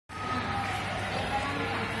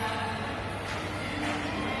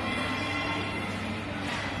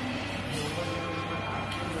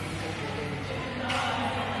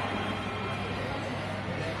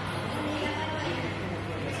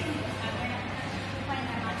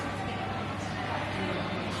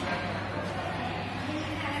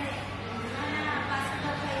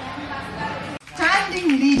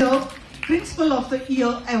Leader Principal of the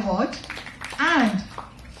Year Award and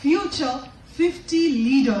Future 50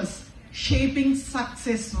 Leaders Shaping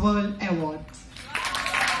Success World Awards.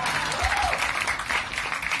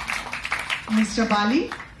 Mr.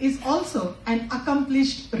 Bali is also an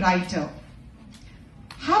accomplished writer,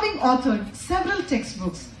 having authored several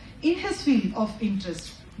textbooks in his field of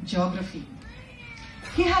interest, geography.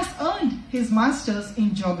 He has earned his Masters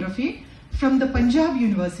in Geography from the Punjab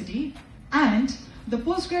University and the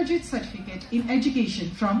Postgraduate Certificate in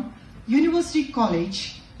Education from University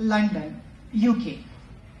College, London, UK.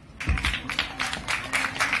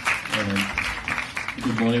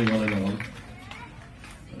 Good morning, one and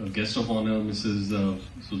all. Guest of honor, Mrs.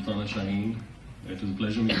 Sultana Shaheen. It was a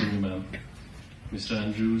pleasure meeting you, ma'am. Mr.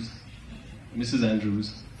 Andrews, Mrs.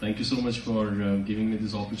 Andrews, thank you so much for giving me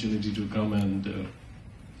this opportunity to come and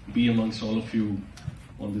be amongst all of you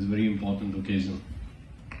on this very important occasion.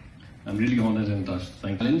 I'm really honored and touched.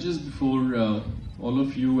 Thank you. Challenges before all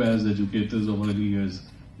of you as educators over the years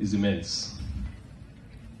is immense.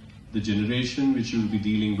 The generation which you'll be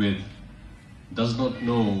dealing with does not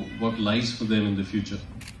know what lies for them in the future.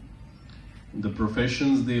 The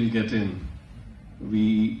professions they'll get in,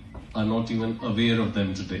 we are not even aware of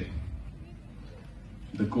them today.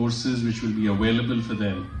 The courses which will be available for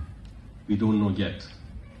them, we don't know yet.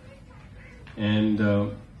 And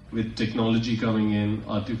with technology coming in,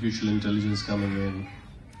 artificial intelligence coming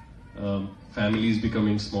in, families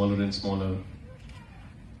becoming smaller and smaller,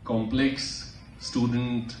 complex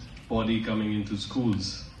student body coming into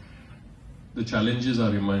schools, the challenges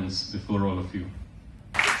are immense before all of you.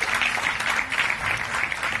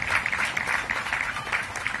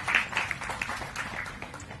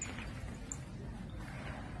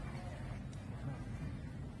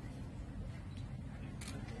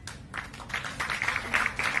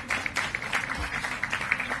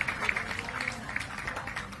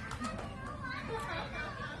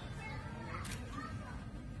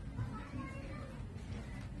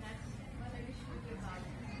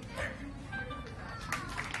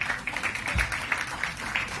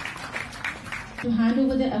 To hand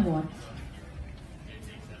over the award.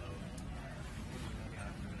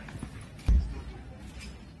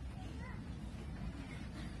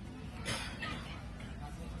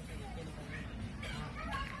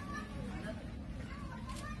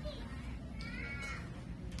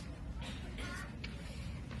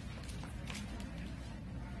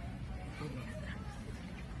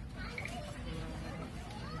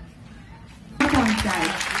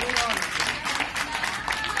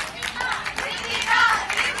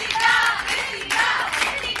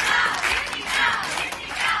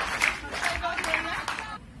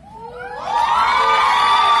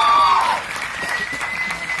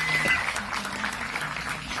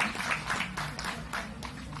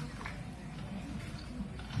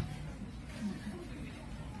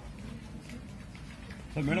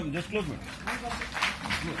 So, madam, just close, madam.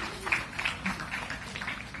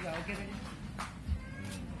 Yeah, okay, ready.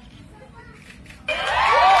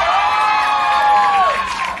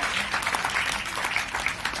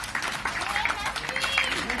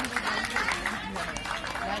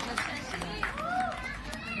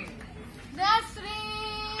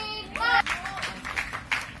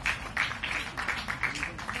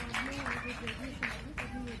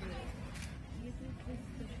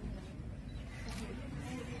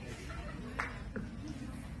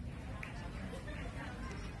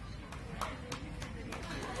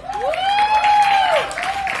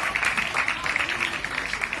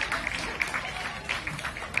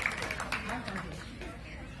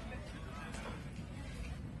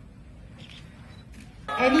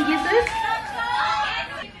 Any guesses?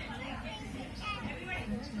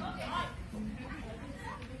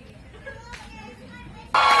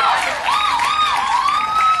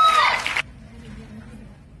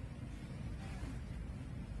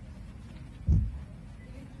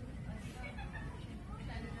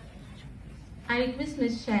 I request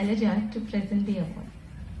Ms. Shailaja to present the award.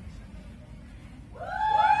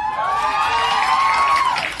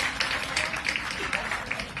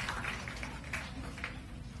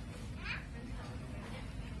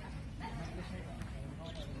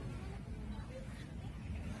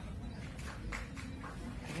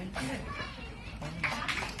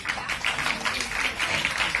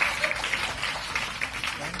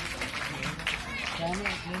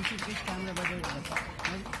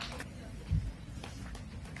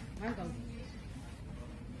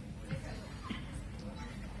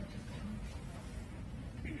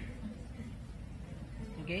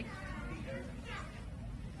 Okay.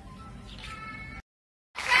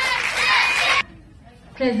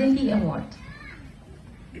 Present the award.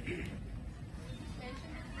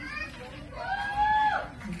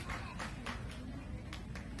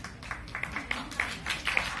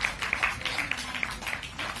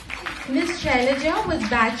 Miss Shailaja was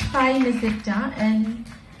batch 5 Miss IPTTA and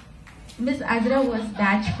Miss Azra was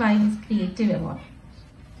batch 5 Miss Creative Award.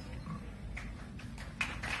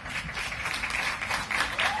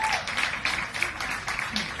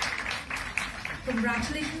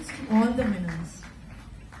 Congratulations to all the winners.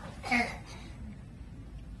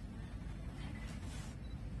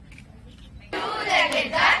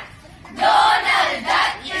 Two-legged duck. Donald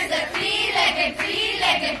Duck is a three-legged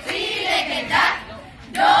duck.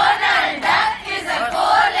 Donald Duck is a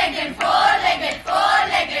four-legged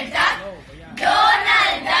duck.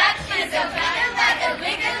 Donald Duck is a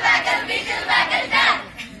wiggle-waggle duck.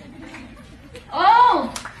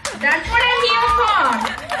 Oh, that's what I'm here for.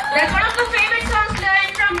 That's one of the favorite songs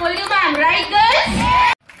learned from Mulyu Ma'am, right girls?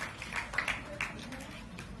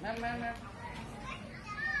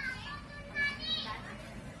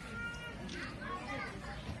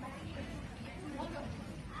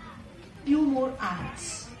 Few more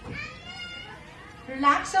ads.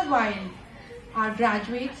 Relax a while. Our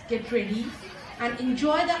graduates get ready and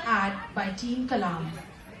enjoy the ad by Team Kalam.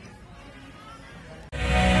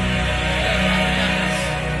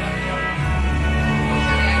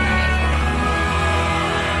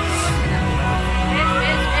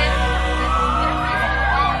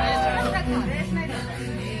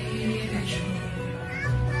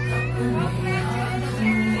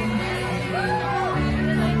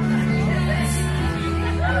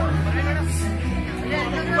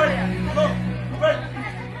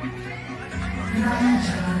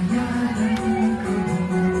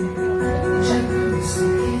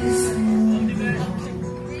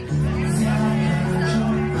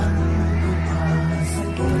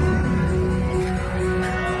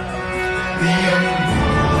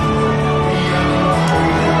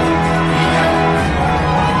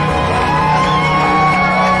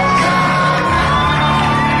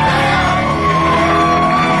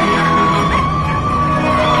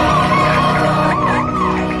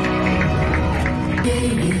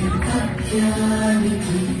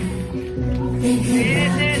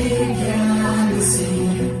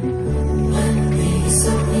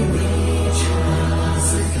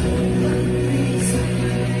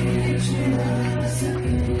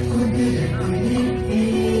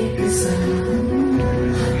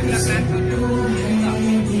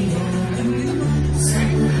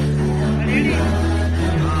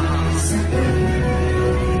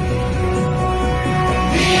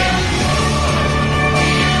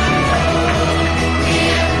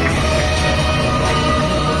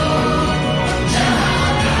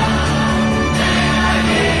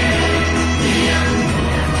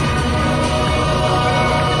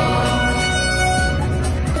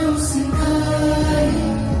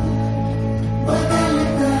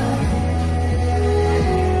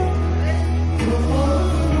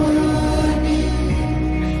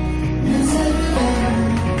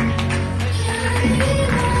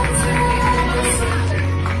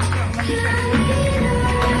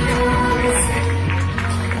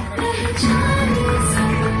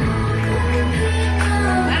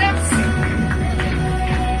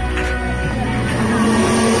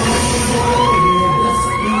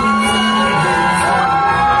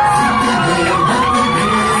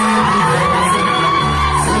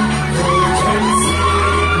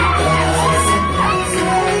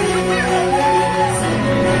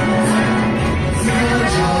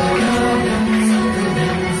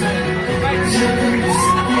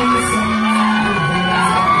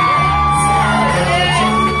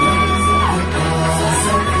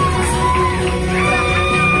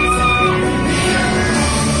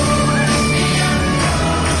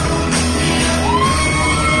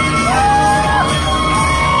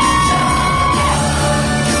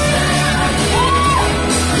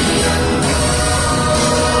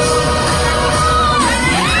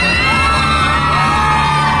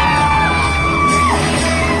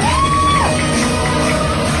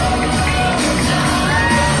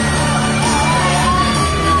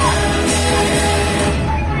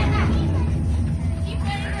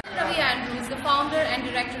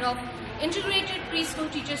 Integrated Preschool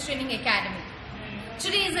Teachers Training Academy.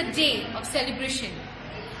 Today is a day of celebration.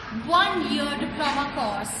 1 year diploma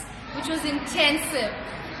course, which was intensive.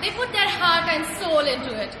 They put their heart and soul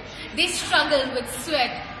into it. They struggled with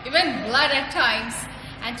sweat, even blood at times.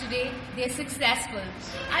 And today, they are successful.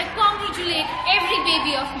 I congratulate every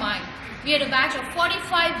baby of mine. We had a batch of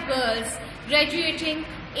 45 girls graduating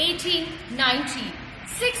 1890,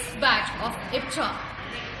 6th batch of IPTTA.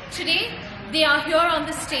 Today, they are here on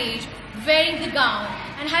the stage wearing the gown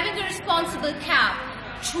and having the responsible cap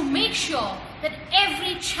to make sure that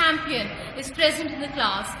every champion is present in the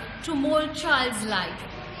class to mold child's life.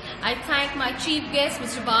 I thank my chief guest,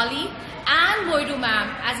 Mr. Bali, and Moidu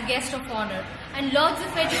ma'am as a guest of honor, and lots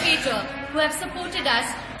of educators who have supported us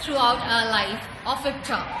throughout our life of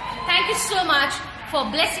IPTTA. Thank you so much for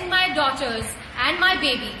blessing my daughters and my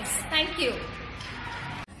babies. Thank you.